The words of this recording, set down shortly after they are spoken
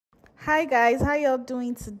Hi guys, how y'all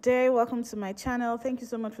doing today? Welcome to my channel. Thank you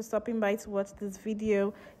so much for stopping by to watch this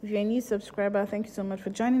video. If you're a new subscriber, thank you so much for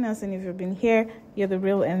joining us, and if you've been here, you're the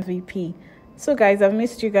real MVP. So guys, I've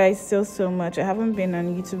missed you guys so much. I haven't been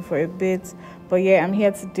on YouTube for a bit, but yeah, I'm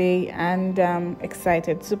here today and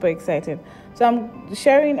excited, super excited. So I'm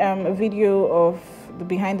sharing a video of the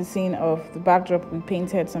behind the scene of the backdrop we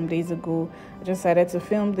painted some days ago. I just decided to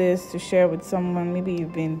film this to share with someone. Maybe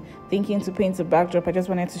you've been thinking to paint a backdrop. I just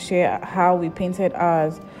wanted to share how we painted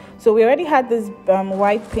ours. So we already had this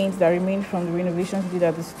white paint that remained from the renovations we did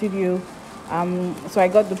at the studio. So I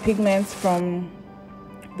got the pigments from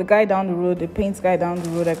the guy down the road, the paint guy down the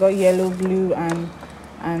road. I got yellow, blue, and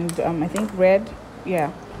I think red.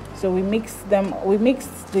 Yeah. So we mixed them. We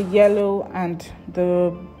mixed the yellow and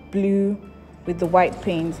the blue with the white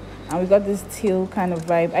paint, and we got this teal kind of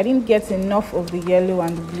vibe. I didn't get enough of the yellow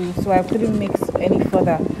and the blue, so I couldn't mix any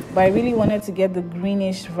further, but I really wanted to get the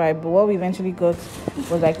greenish vibe. But what we eventually got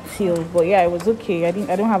was like teal. But yeah, it was okay. I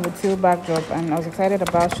don't have a teal backdrop, and I was excited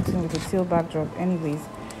about shooting with a teal backdrop anyways.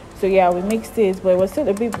 So yeah, we mixed it, but it was still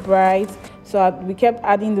a bit bright, so we kept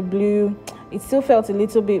adding the blue. It still felt a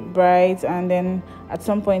little bit bright, and then at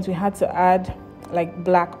some point we had to add like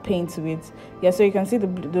black paint to it. Yeah, so you can see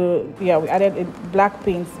we added a black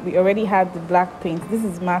paint. We already had the black paint. This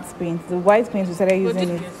is matte paint. The white paint we started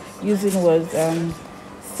using was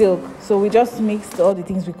silk. So we just mixed all the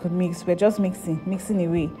things we could mix. We're just mixing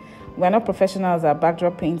away. We're not professionals at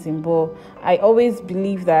backdrop painting, but I always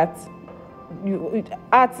believe that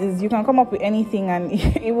art is, you can come up with anything and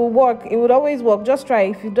it will work. It would always work. Just try.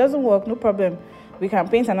 If it doesn't work, no problem, we can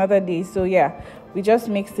paint another day. So yeah, we just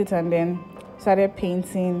mixed it and then started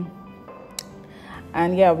painting,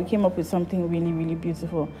 and yeah, we came up with something really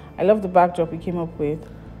beautiful. I love the backdrop we came up with.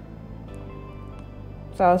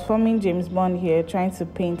 So I was forming James Bond here, trying to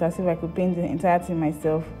paint as if I could paint the entire thing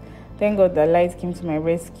myself. Thank God the light came to my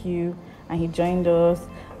rescue and he joined us,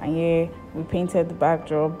 and yeah, we painted the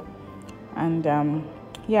backdrop, and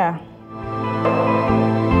yeah.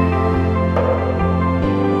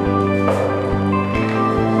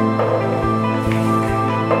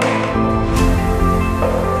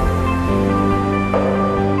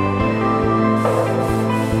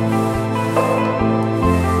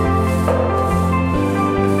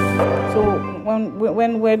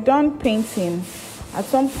 When we're done painting, at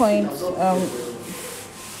some point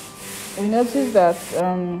we noticed that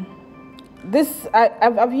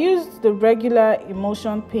I've used the regular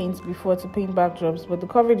emulsion paint before to paint backdrops, but the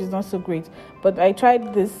coverage is not so great. But I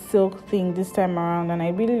tried this silk thing this time around, and I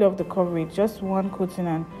really love the coverage. Just one coating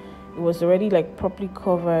and it was already like properly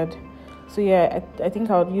covered. So yeah, I think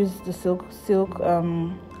I would use the silk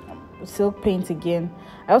paint again.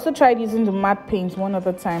 I also tried using the matte paint one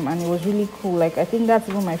other time, and it was really cool. Like, I think that's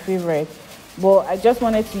even my favorite, but I just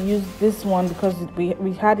wanted to use this one because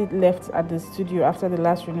we had it left at the studio after the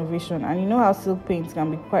last renovation, and you know how silk paints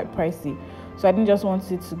can be quite pricey, so I didn't just want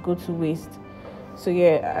it to go to waste. So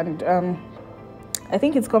yeah, and I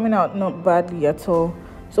think it's coming out not badly at all.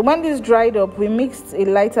 So when this dried up, we mixed a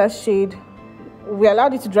lighter shade. We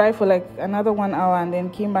allowed it to dry for like another 1 hour, and then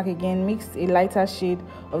came back again, mixed a lighter shade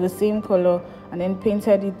of the same color, and then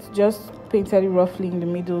painted it roughly in the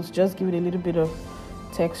middle to just give it a little bit of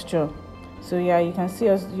texture. So yeah, you can see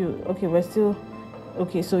us. We're still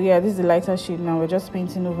okay. So yeah, this is the lighter shade now. We're just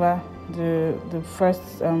painting over the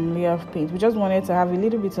first layer of paint. We just wanted to have a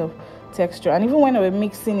little bit of texture, and even when we were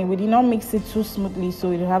mixing it, we did not mix it too smoothly,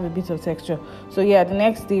 so it will have a bit of texture. So yeah, the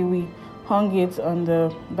next day we hung it on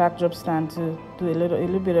the backdrop stand to do a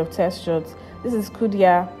little bit of test shots. This is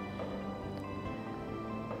Kudia.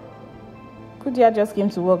 Kudia just came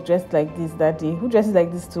to work dressed like this that day. Who dresses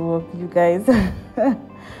like this to work, you guys?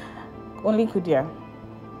 Only Kudia.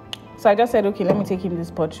 So I just said, okay, let me take him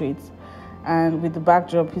this portrait, and with the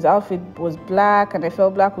backdrop, his outfit was black, and I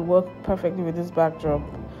felt black would work perfectly with this backdrop.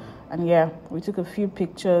 And yeah, we took a few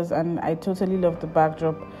pictures, and I totally loved the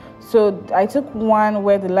backdrop. So I took one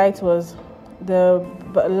where the light was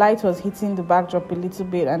hitting the backdrop a little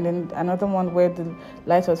bit, and then another one where the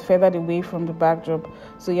light was feathered away from the backdrop.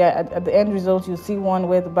 So yeah, at the end result, you'll see one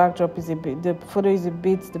where the backdrop is the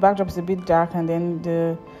backdrop is a bit dark, and then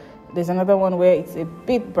there's another one where it's a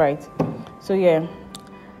bit bright. So yeah,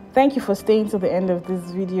 thank you for staying to the end of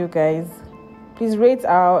this video, guys. Please rate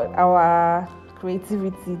our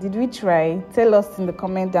creativity. Did we try? Tell us in the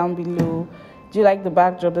comment down below. Do you like the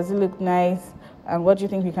backdrop? Does it look nice? And what do you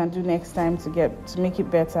think we can do next time to make it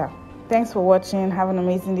better? Thanks for watching. Have an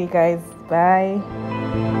amazing day, guys.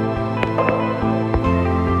 Bye.